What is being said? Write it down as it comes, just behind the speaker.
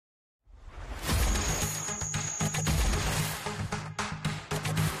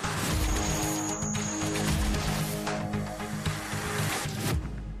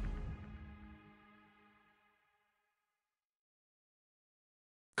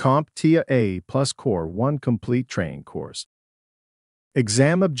CompTIA A plus Core 1 Complete Training Course.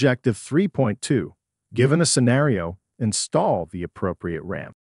 Exam Objective 3.2. Given a scenario, install the appropriate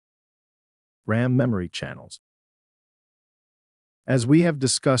RAM. RAM memory channels. As we have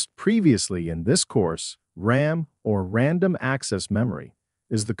discussed previously in this course, RAM, or random access memory,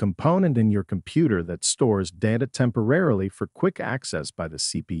 is the component in your computer that stores data temporarily for quick access by the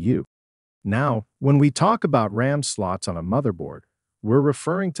CPU. Now, when we talk about RAM slots on a motherboard, we're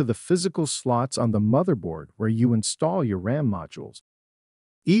referring to the physical slots on the motherboard where you install your RAM modules.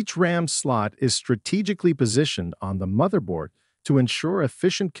 Each RAM slot is strategically positioned on the motherboard to ensure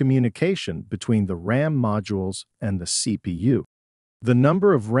efficient communication between the RAM modules and the CPU. The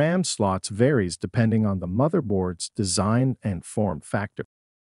number of RAM slots varies depending on the motherboard's design and form factor.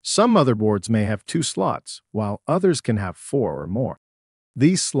 Some motherboards may have 2 slots, while others can have 4 or more.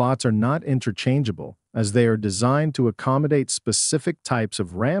 These slots are not interchangeable, as they are designed to accommodate specific types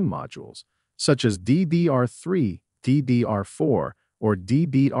of RAM modules, such as DDR3, DDR4, or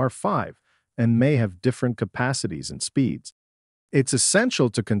DDR5, and may have different capacities and speeds. It's essential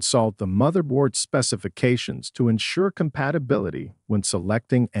to consult the motherboard specifications to ensure compatibility when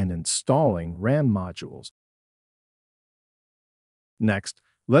selecting and installing RAM modules. Next,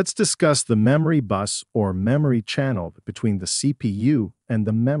 let's discuss the memory bus or memory channel between the CPU and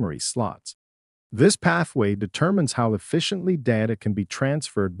the memory slots. This pathway determines how efficiently data can be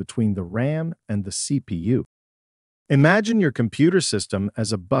transferred between the RAM and the CPU. Imagine your computer system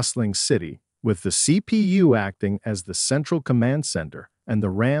as a bustling city, with the CPU acting as the central command center and the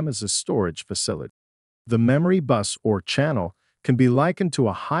RAM as a storage facility. The memory bus or channel can be likened to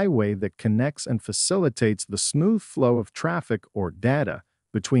a highway that connects and facilitates the smooth flow of traffic or data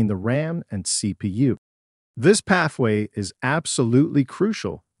between the RAM and CPU. This pathway is absolutely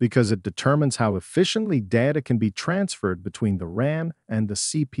crucial because it determines how efficiently data can be transferred between the RAM and the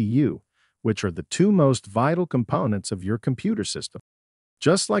CPU, which are the 2 most vital components of your computer system.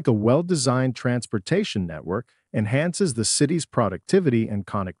 Just like a well-designed transportation network enhances the city's productivity and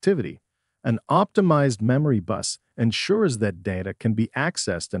connectivity, an optimized memory bus ensures that data can be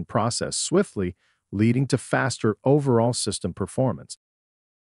accessed and processed swiftly, leading to faster overall system performance.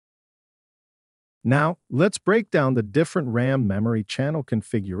 Now, let's break down the different RAM memory channel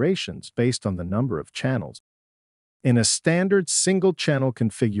configurations based on the number of channels. In a standard single-channel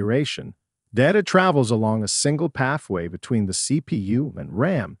configuration, data travels along a single pathway between the CPU and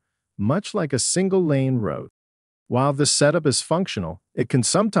RAM, much like a single-lane road. While this setup is functional, it can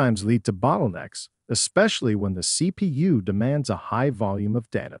sometimes lead to bottlenecks, especially when the CPU demands a high volume of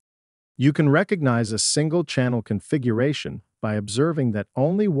data. You can recognize a single-channel configuration by observing that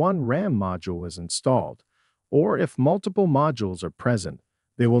only one RAM module is installed, or if multiple modules are present,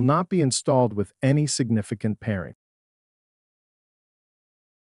 they will not be installed with any significant pairing.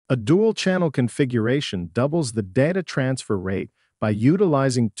 A dual-channel configuration doubles the data transfer rate by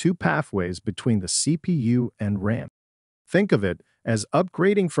utilizing 2 pathways between the CPU and RAM. Think of it as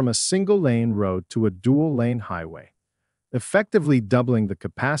upgrading from a single-lane road to a dual-lane highway, effectively doubling the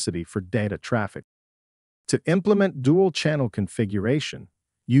capacity for data traffic. To implement dual-channel configuration,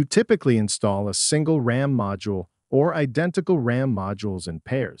 you typically install a single RAM module or identical RAM modules in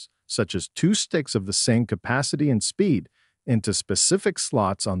pairs, such as 2 sticks of the same capacity and speed, into specific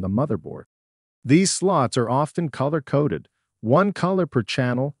slots on the motherboard. These slots are often color-coded, 1 color per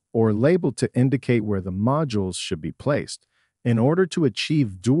channel, or labeled to indicate where the modules should be placed, in order to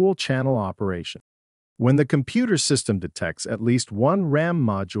achieve dual-channel operation. When the computer system detects at least 1 RAM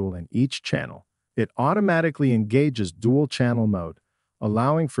module in each channel, it automatically engages dual-channel mode,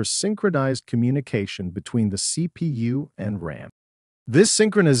 allowing for synchronized communication between the CPU and RAM. This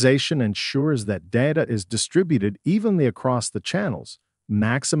synchronization ensures that data is distributed evenly across the channels,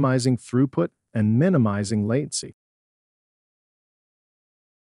 maximizing throughput and minimizing latency.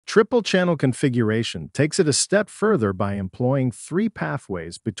 Triple-channel configuration takes it a step further by employing 3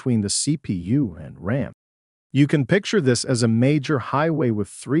 pathways between the CPU and RAM. You can picture this as a major highway with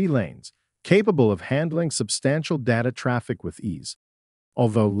 3 lanes, capable of handling substantial data traffic with ease.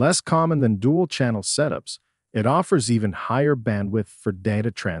 Although less common than dual-channel setups, it offers even higher bandwidth for data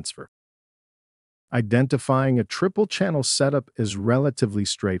transfer. Identifying a triple-channel setup is relatively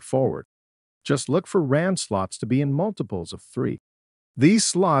straightforward. Just look for RAM slots to be in multiples of 3. These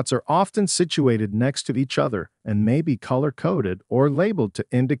slots are often situated next to each other and may be color-coded or labeled to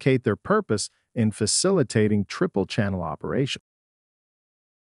indicate their purpose in facilitating triple-channel operation.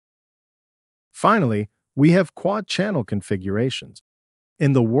 Finally, we have quad-channel configurations.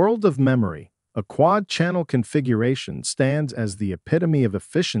 In the world of memory, a quad-channel configuration stands as the epitome of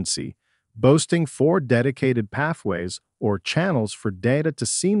efficiency boasting 4 dedicated pathways or channels for data to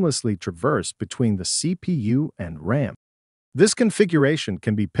seamlessly traverse between the CPU and RAM. This configuration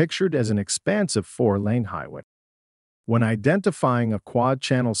can be pictured as an expansive 4-lane highway. When identifying a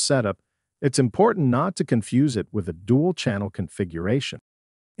quad-channel setup, it's important not to confuse it with a dual-channel configuration.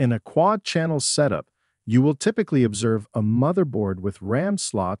 In a quad-channel setup, you will typically observe a motherboard with RAM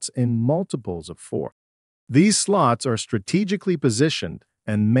slots in multiples of 4. These slots are strategically positioned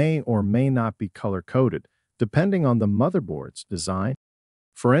and may or may not be color-coded, depending on the motherboard's design.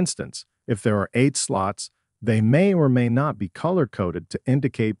 For instance, if there are 8 slots, they may or may not be color-coded to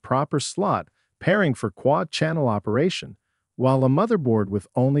indicate proper slot pairing for quad-channel operation, while a motherboard with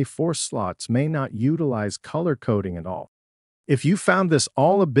only 4 slots may not utilize color coding at all. If you found this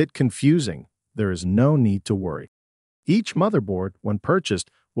all a bit confusing, there is no need to worry. Each motherboard, when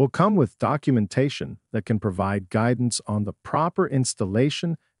purchased, will come with documentation that can provide guidance on the proper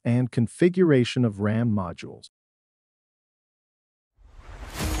installation and configuration of RAM modules.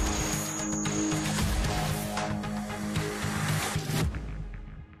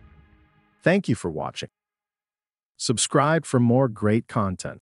 Thank you for watching. Subscribe for more great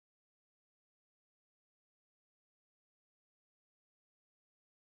content.